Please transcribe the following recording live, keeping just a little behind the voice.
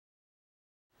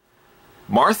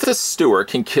Martha Stewart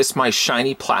can kiss my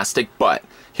shiny plastic butt.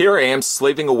 Here I am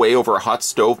slaving away over a hot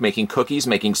stove, making cookies,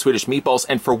 making Swedish meatballs,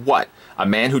 and for what? A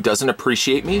man who doesn't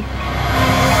appreciate me?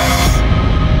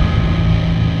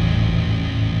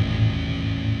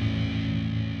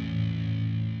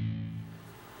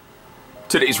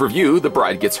 Today's review, the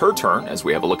bride gets her turn as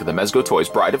we have a look at the Mezco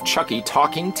Toyz Bride of Chucky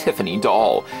talking Tiffany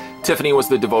doll. Tiffany was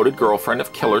the devoted girlfriend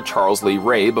of killer Charles Lee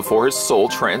Ray before his soul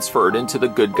transferred into the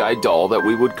good guy doll that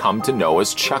we would come to know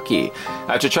as Chucky.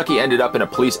 After Chucky ended up in a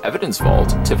police evidence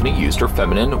vault, Tiffany used her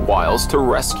feminine wiles to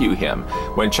rescue him.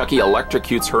 When Chucky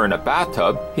electrocutes her in a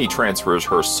bathtub, he transfers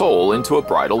her soul into a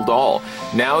bridal doll.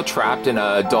 Now trapped in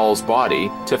a doll's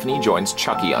body, Tiffany joins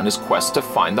Chucky on his quest to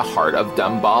find the heart of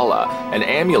Damballa, an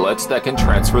amulet that can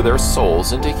transfer their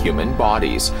souls into human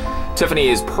bodies. Tiffany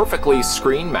is perfectly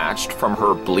screen matched from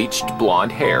her bleached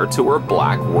blonde hair to her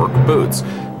black work boots.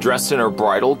 Dressed in her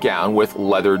bridal gown with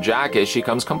leather jacket, she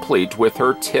comes complete with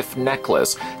her Tiff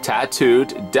necklace, tattooed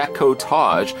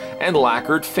decolletage, and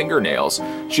lacquered fingernails.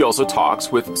 She also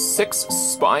talks with 6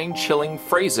 spine-chilling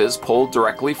phrases pulled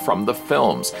directly from the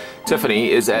films.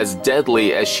 Tiffany is as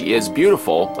deadly as she is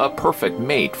beautiful, a perfect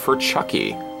mate for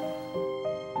Chucky.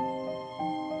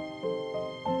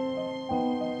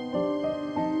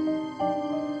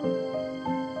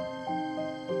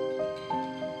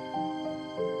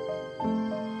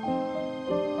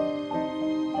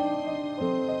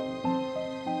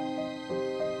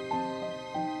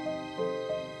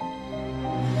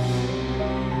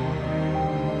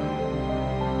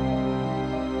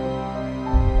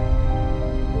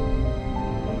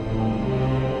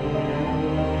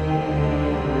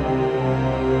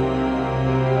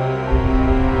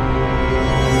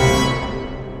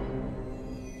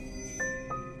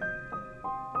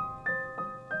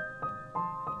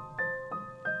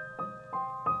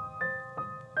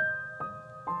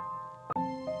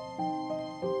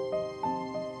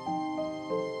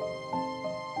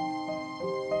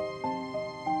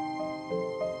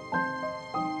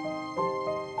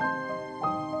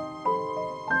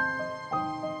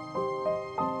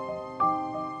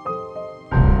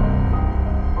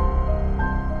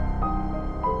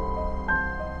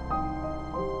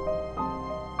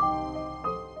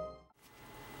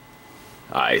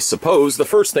 I suppose the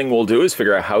first thing we'll do is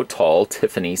figure out how tall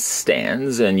Tiffany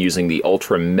stands, and using the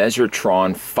Ultra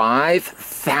Measure-Tron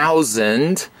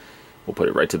 5000, we'll put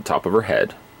it right to the top of her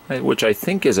head, which I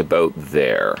think is about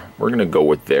there. We're going to go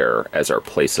with there as our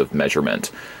place of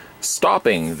measurement.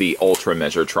 Stopping the Ultra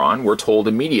Measure-Tron, we're told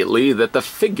immediately that the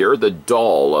figure, the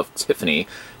doll of Tiffany,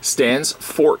 stands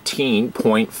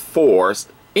 14.4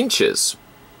 inches. I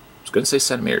was going to say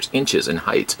centimeters, inches in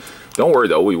height. Don't worry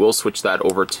though, we will switch that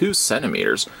over to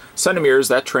centimeters. Centimeters,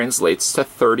 that translates to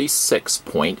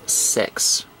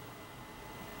 36.6.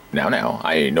 Now,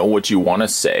 I know what you want to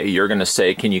say. You're going to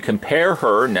say, can you compare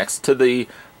her next to the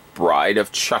Bride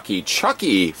of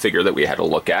Chucky figure that we had a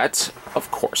look at?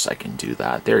 Of course I can do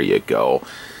that. There you go.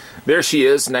 There she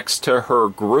is next to her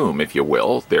groom, if you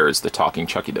will. There's the talking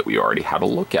Chucky that we already had a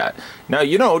look at. Now,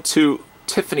 you know, to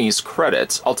Tiffany's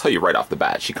credit, I'll tell you right off the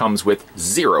bat, she comes with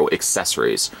 0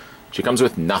 accessories. She comes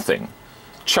with nothing.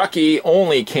 Chucky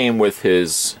only came with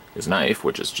his knife,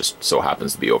 which is just so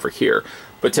happens to be over here,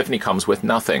 but Tiffany comes with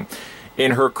nothing.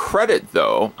 In her credit,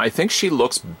 though, I think she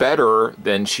looks better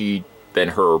than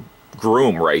her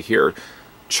groom right here.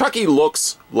 Chucky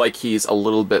looks like he's a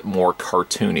little bit more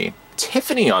cartoony.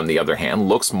 Tiffany, on the other hand,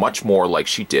 looks much more like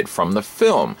she did from the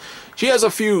film. She has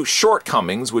a few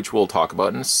shortcomings, which we'll talk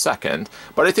about in a second,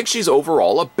 but I think she's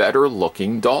overall a better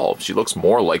looking doll. She looks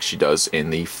more like she does in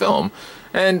the film,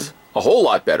 and a whole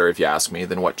lot better, if you ask me,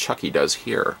 than what Chucky does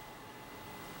here.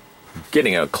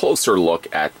 Getting a closer look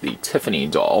at the Tiffany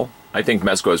doll, I think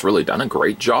Mezco has really done a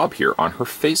great job here on her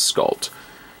face sculpt.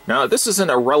 Now, this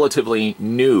isn't a relatively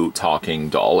new talking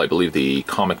doll. I believe the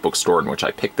comic book store in which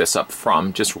I picked this up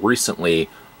from just recently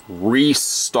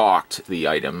restocked the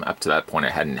item. Up to that point, I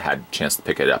hadn't had a chance to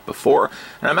pick it up before,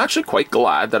 and I'm actually quite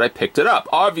glad that I picked it up.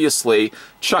 Obviously,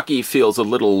 Chucky feels a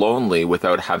little lonely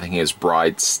without having his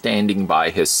bride standing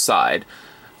by his side.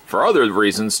 For other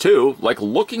reasons, too, like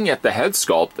looking at the head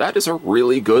sculpt, that is a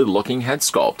really good looking head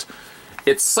sculpt.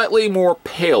 It's slightly more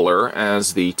paler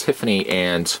as the Tiffany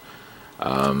and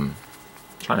trying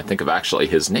to think of actually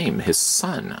his name, his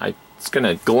son.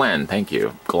 Glenn, thank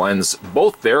you. Glenn's,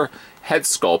 both their head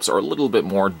sculpts are a little bit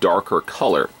more darker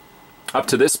color. Up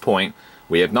to this point,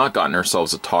 we have not gotten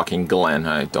ourselves a talking Glenn.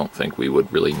 I don't think we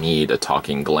would really need a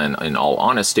talking Glenn in all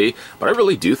honesty, but I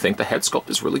really do think the head sculpt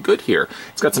is really good here.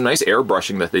 It's got some nice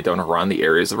airbrushing that they've done around the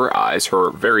areas of her eyes, her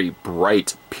very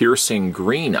bright, piercing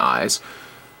green eyes.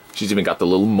 She's even got the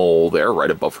little mole there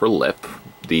right above her lip.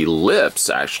 The lips,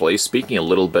 actually, speaking a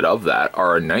little bit of that,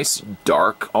 are a nice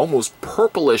dark, almost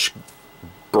purplish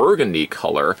burgundy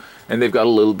color, and they've got a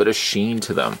little bit of sheen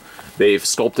to them. They've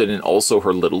sculpted in also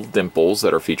her little dimples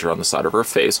that are featured on the side of her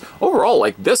face. Overall,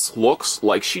 like, this looks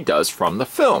like she does from the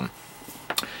film.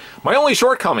 My only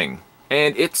shortcoming,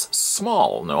 and it's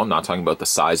small. No, I'm not talking about the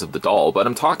size of the doll, but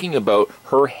I'm talking about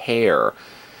her hair.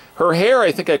 Her hair,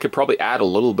 I think I could probably add a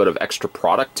little bit of extra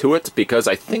product to it, because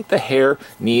I think the hair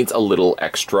needs a little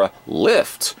extra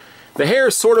lift. The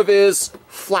hair sort of is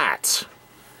flat.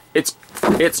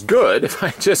 It's good if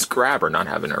I just grab her, not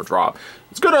having her drop.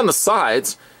 It's good on the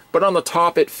sides, but on the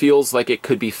top it feels like it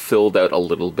could be filled out a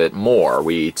little bit more.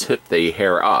 We tip the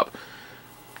hair up.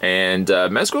 And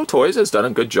Mezco Toyz has done a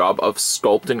good job of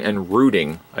sculpting and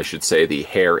rooting, I should say, the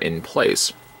hair in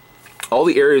place. All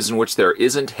the areas in which there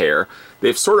isn't hair,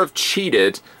 they've sort of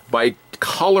cheated by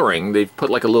coloring. They've put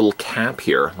like a little cap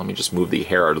here. Let me just move the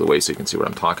hair out of the way so you can see what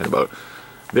I'm talking about.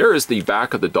 There is the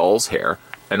back of the doll's hair,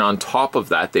 and on top of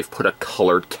that they've put a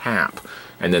colored cap.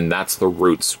 And then that's the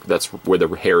roots, that's where the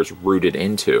hair is rooted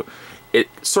into. It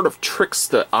sort of tricks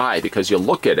the eye because you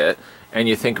look at it and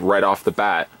you think right off the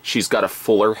bat, she's got a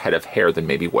fuller head of hair than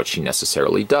maybe what she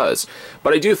necessarily does.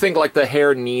 But I do think like the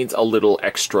hair needs a little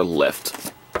extra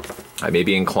lift. I may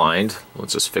be inclined,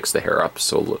 let's just fix the hair up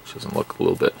so it doesn't look a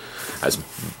little bit as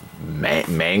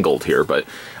mangled here, but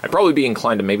I'd probably be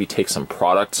inclined to maybe take some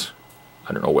product.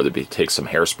 I don't know whether to take some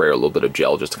hairspray or a little bit of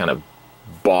gel just to kind of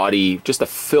just to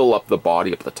fill up the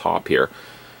body up the top here.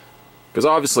 Because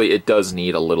obviously it does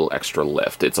need a little extra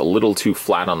lift. It's a little too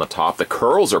flat on the top. The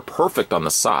curls are perfect on the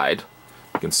side.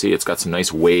 You can see it's got some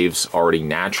nice waves already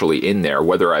naturally in there.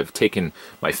 Whether I've taken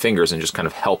my fingers and just kind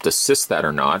of helped assist that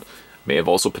or not, may have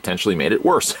also potentially made it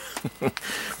worse.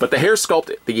 But the hair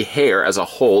sculpt, the hair as a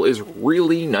whole, is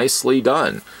really nicely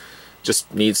done.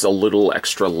 Just needs a little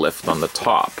extra lift on the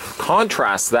top.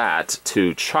 Contrast that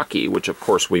to Chucky, which of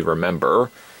course we remember.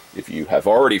 If you have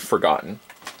already forgotten,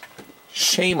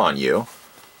 shame on you.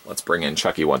 Let's bring in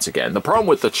Chucky once again. The problem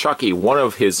with the Chucky, one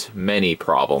of his many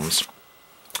problems,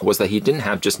 was that he didn't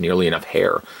have just nearly enough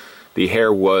hair. The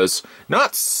hair was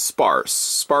not sparse.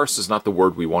 Sparse is not the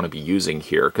word we want to be using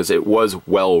here because it was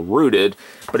well rooted,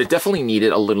 but it definitely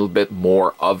needed a little bit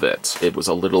more of it. It was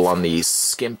a little on the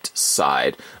skimped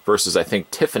side versus I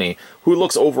think Tiffany, who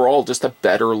looks overall just a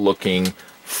better looking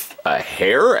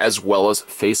hair as well as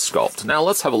face sculpt. Now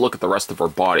let's have a look at the rest of her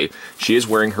body. She is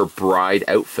wearing her bride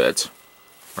outfit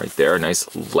right there, a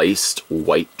nice laced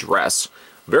white dress.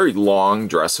 Very long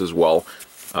dress as well.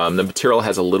 The material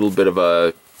has a little bit of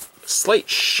a slight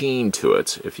sheen to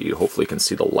it, if you hopefully can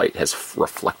see the light has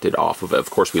reflected off of it. Of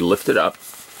course, we lift it up.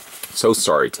 So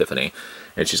sorry, Tiffany.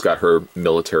 And she's got her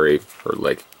military,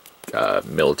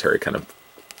 military kind of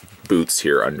boots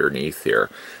here underneath here.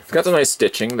 It's got some nice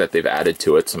stitching that they've added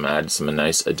to it. Some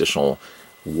nice additional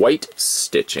white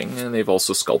stitching, and they've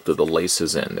also sculpted the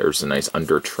laces in. There's a nice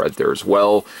under tread there as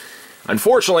well.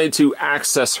 Unfortunately, to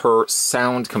access her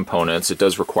sound components, it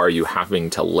does require you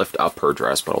having to lift up her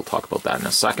dress, but I'll talk about that in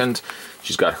a second.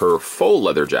 She's got her faux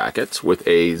leather jacket with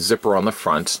a zipper on the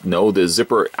front. No, the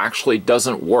zipper actually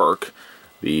doesn't work.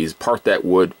 The part that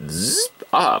would zip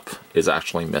up is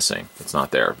actually missing. It's not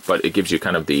there, but it gives you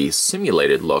kind of the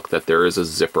simulated look that there is a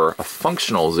zipper, a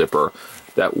functional zipper,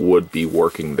 that would be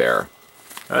working there.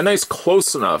 A nice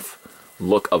close enough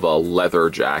look of a leather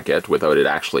jacket without it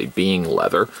actually being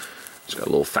leather. It's got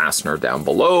a little fastener down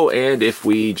below, and if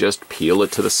we just peel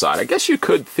it to the side, I guess you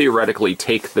could theoretically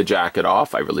take the jacket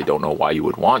off. I really don't know why you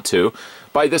would want to.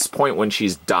 By this point, when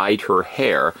she's dyed her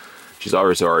hair, she's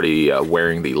already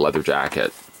wearing the leather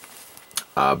jacket.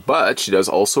 But she does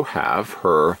also have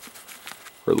her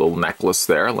little necklace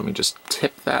there. Let me just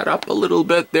tip that up a little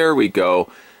bit. There we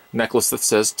go. Necklace that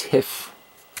says Tiff,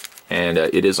 and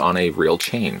it is on a real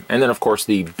chain. And then, of course,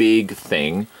 the big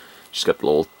thing, she's got the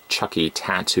little Chucky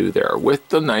tattoo there with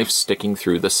the knife sticking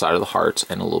through the side of the heart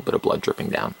and a little bit of blood dripping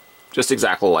down. Just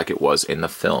exactly like it was in the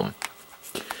film.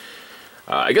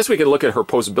 I guess we could look at her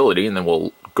posability and then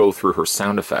we'll go through her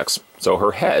sound effects. So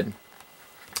her head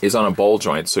is on a ball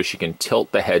joint, so she can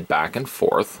tilt the head back and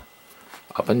forth,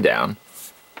 up and down.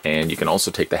 And you can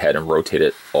also take the head and rotate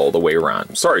it all the way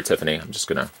around. Sorry, Tiffany, I'm just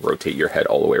gonna rotate your head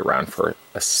all the way around for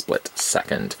a split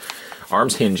second.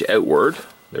 Arms hinge outward.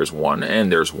 There's one and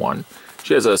there's one.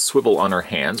 She has a swivel on her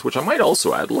hands, which I might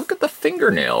also add. Look at the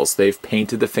fingernails. They've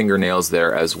painted the fingernails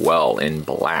there as well in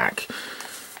black.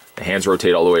 The hands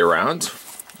rotate all the way around.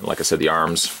 And like I said, the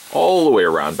arms all the way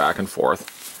around, back and forth.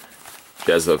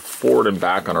 She has the forward and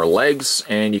back on her legs,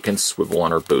 and you can swivel on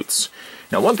her boots.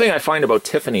 Now, one thing I find about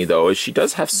Tiffany, though, is she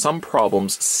does have some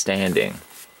problems standing.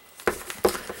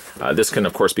 This can,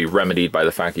 of course, be remedied by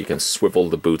the fact you can swivel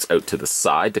the boots out to the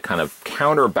side to kind of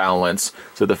counterbalance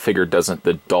so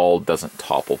the doll doesn't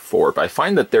topple forward. But I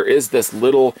find that there is this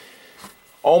little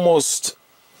almost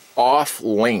off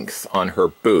length on her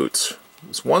boot.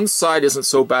 This one side isn't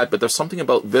so bad, but there's something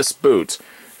about this boot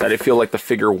that I feel like the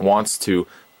figure wants to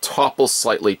topple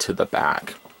slightly to the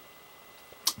back.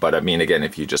 But I mean, again,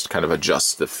 if you just kind of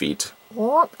adjust the feet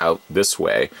out this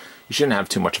way, you shouldn't have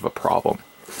too much of a problem.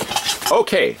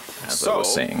 Okay, as I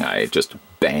was saying, I just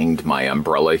banged my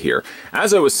umbrella here.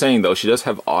 As I was saying, though, she does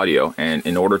have audio, and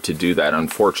in order to do that,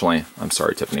 unfortunately, I'm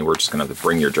sorry, Tiffany, we're just going to have to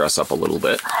bring your dress up a little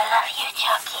bit. I love you,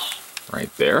 Chucky.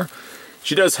 Right there.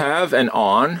 She does have an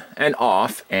on, an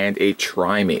off, and a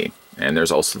try me. And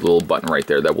there's also the little button right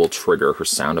there that will trigger her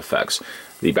sound effects.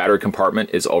 The battery compartment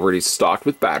is already stocked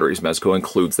with batteries. Mezco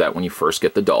includes that when you first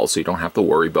get the doll, so you don't have to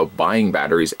worry about buying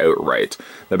batteries outright.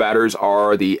 The batteries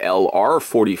are the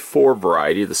LR44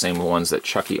 variety, the same ones that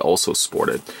Chucky also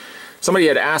sported. Somebody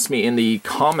had asked me in the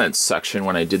comments section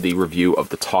when I did the review of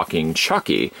the Talking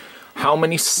Chucky, how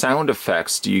many sound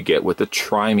effects do you get with the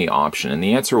Try Me option? And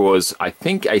the answer was, I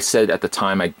think I said at the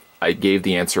time I gave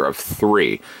the answer of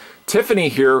 3. Tiffany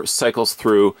here cycles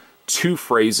through 2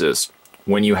 phrases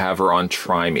when you have her on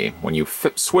Try Me. When you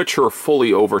switch her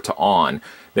fully over to on,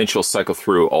 then she'll cycle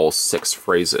through all 6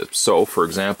 phrases. So, for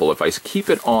example, if I keep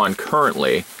it on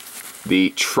currently,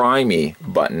 the Try Me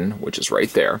button, which is right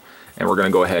there, and we're going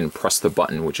to go ahead and press the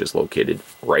button, which is located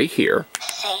right here.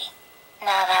 See,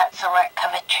 now that's the work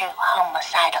of a true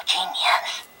homicidal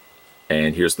genius.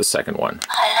 And here's the second one.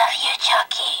 I love you,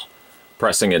 Chucky.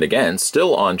 Pressing it again,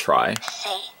 still on try.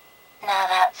 See, now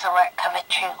that's the work of a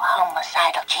true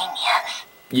homicidal genius.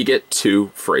 You get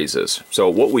 2 phrases. So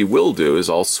what we will do is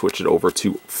I'll switch it over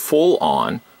to full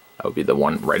on. That would be the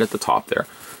one right at the top there.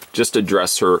 Just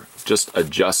adjust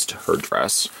her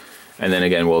dress. And then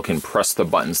again, we can press the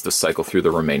buttons to cycle through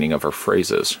the remaining of her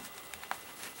phrases.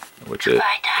 Which is,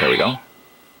 there we go.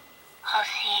 I'll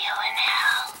see you in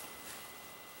hell.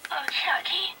 Oh,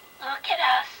 Chucky, look at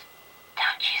us.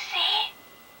 Don't you see?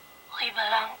 We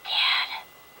belong dead.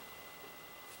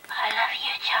 I love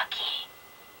you, Chucky.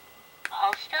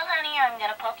 Hold still, honey, or I'm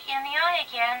gonna poke you in the eye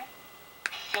again.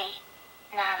 See,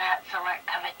 now that's the work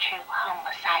of a true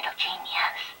homicidal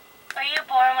genius. Were you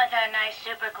born with a knife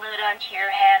super glued onto your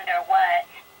hand or what?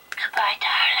 Goodbye,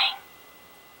 darling.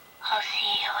 I'll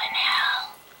see you in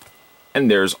hell. And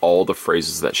there's all the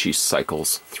phrases that she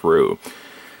cycles through.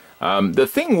 The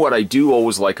thing what I do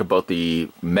always like about the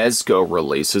Mezco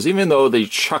releases, even though the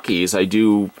Chuckies, I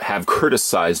do have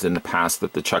criticized in the past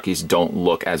that the Chuckies don't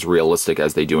look as realistic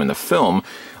as they do in the film.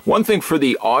 One thing for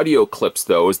the audio clips,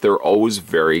 though, is they're always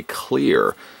very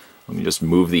clear. Let me just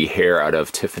move the hair out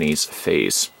of Tiffany's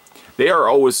face. They are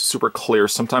always super clear.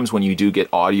 Sometimes when you do get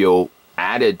audio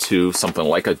added to something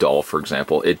like a doll, for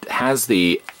example, it has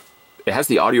the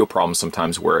audio problem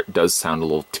sometimes where it does sound a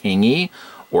little tingy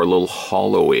or a little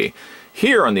hollowy.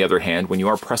 Here, on the other hand, when you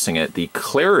are pressing it, the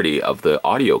clarity of the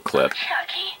audio clip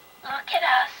Chucky, look at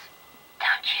us.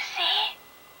 Don't you see?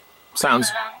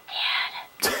 sounds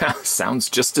sounds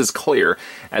just as clear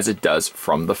as it does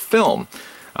from the film.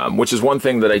 Which is one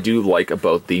thing that I do like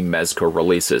about the Mezco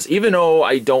releases. Even though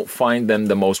I don't find them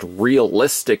the most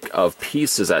realistic of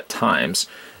pieces at times,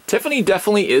 Tiffany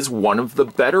definitely is one of the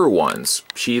better ones.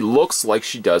 She looks like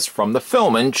she does from the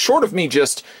film, and short of me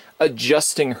just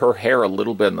adjusting her hair a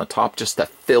little bit on the top just to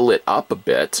fill it up a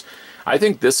bit, I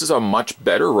think this is a much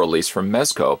better release from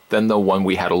Mezco than the one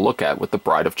we had a look at with the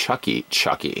Bride of Chucky,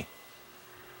 Chucky.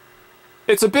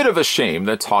 It's a bit of a shame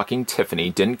that Talking Tiffany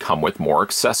didn't come with more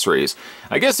accessories.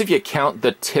 I guess if you count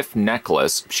the Tiff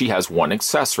necklace, she has 1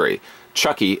 accessory.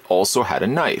 Chucky also had a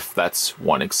knife. That's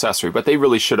 1 accessory, but they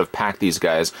really should have packed these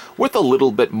guys with a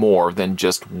little bit more than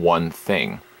just 1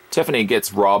 thing. Tiffany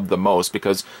gets robbed the most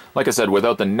because, like I said,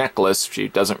 without the necklace, she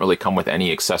doesn't really come with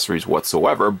any accessories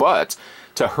whatsoever, but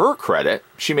to her credit,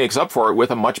 she makes up for it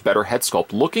with a much better head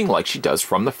sculpt looking like she does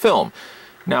from the film.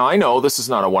 Now, I know this is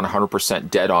not a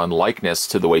 100% dead-on likeness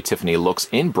to the way Tiffany looks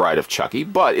in Bride of Chucky,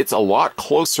 but it's a lot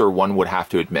closer, one would have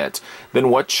to admit,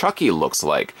 than what Chucky looks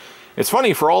like. It's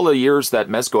funny, for all the years that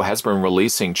Mezco has been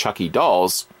releasing Chucky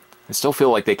dolls, I still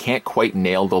feel like they can't quite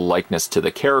nail the likeness to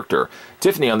the character.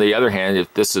 Tiffany, on the other hand,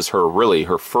 if this is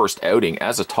her first outing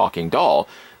as a talking doll,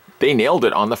 they nailed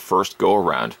it on the first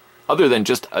go-around. Other than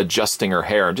just adjusting her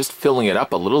hair and just filling it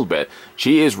up a little bit,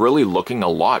 she is really looking a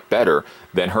lot better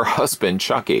than her husband,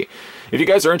 Chucky. If you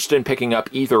guys are interested in picking up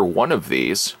either one of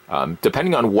these,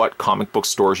 depending on what comic book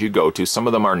stores you go to, some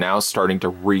of them are now starting to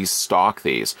restock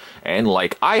these. And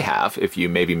like I have, if you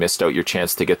maybe missed out your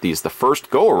chance to get these the first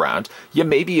go-around, you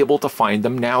may be able to find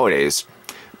them nowadays.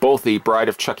 Both the Bride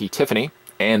of Chucky Tiffany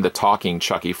and the talking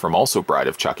Chucky from also Bride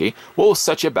of Chucky will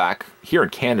set you back, here in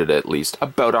Canada at least,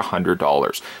 about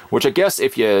 $100. Which I guess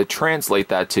if you translate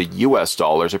that to US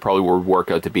dollars, it probably would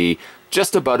work out to be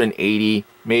just about an $80,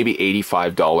 maybe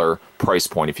 $85 price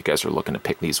point if you guys are looking to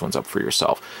pick these ones up for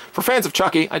yourself. For fans of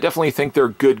Chucky, I definitely think they're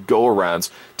good go-arounds,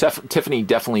 Tiffany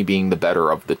definitely being the better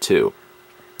of the two.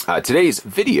 Today's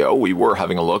video, we were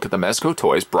having a look at the Mezco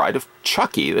Toyz Bride of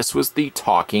Chucky. This was the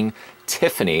talking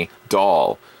Tiffany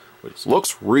doll, which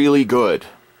looks really good.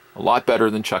 A lot better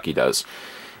than Chucky does.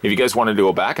 If you guys wanted to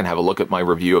go back and have a look at my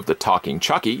review of the talking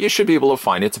Chucky, you should be able to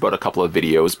find it. It's about a couple of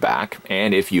videos back.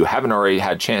 And if you haven't already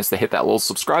had a chance to hit that little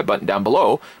subscribe button down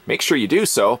below, make sure you do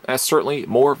so, as certainly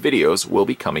more videos will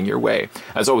be coming your way.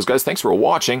 As always, guys, thanks for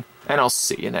watching, and I'll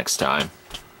see you next time.